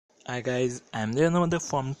Hi guys, I'm the another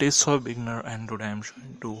from Taste for Beginner and today I'm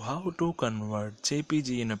showing you how to convert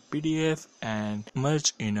JPG in a PDF and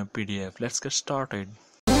merge in a PDF. Let's get started.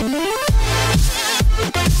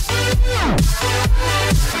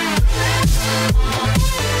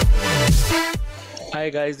 Hi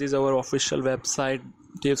guys, this is our official website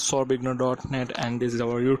tipsforbeginner.net and this is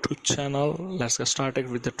our YouTube channel. Let's get started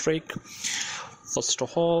with the trick. First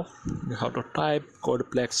of all, you have to type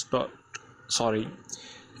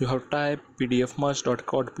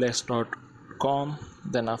pdfmerge.codeplex.com.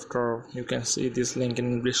 Then after, you can see this link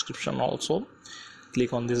in the description also.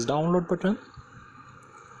 Click on this download button,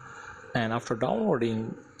 and after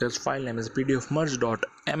downloading, this file name is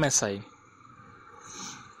pdfmerge.msi.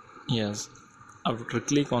 Yes, after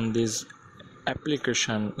click on this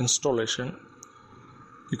application installation,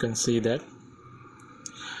 you can see that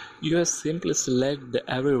you have simply select the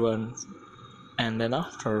everyone, and then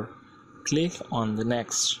after click on the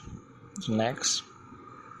next.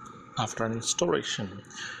 After installation,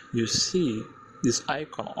 you see this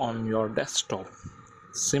icon on your desktop.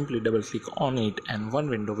 Simply double click on it and one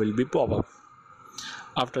window will be pop up.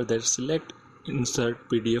 After that, select insert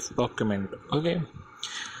PDF document. Okay,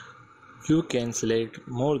 you can select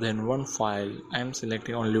more than one file. I am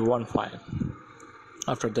selecting only one file.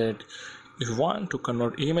 After that, if you want to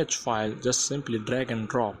convert image file, just simply drag and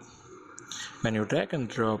drop. When you drag and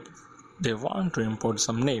drop, they want to import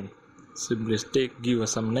some name. Simply give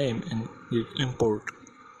us some name and you import.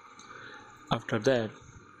 After that,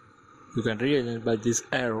 you can rearrange by this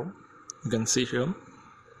arrow. You can see here.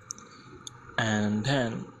 And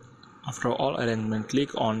then after all arrangement,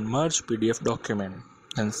 click on merge PDF document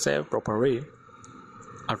and save proper way.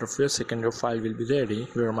 After few seconds, your file will be ready.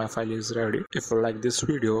 Here my file is ready. If you like this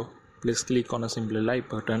video, please click on a simply like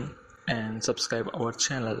button and subscribe our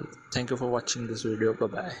channel. Thank you for watching this video. Bye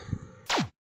bye.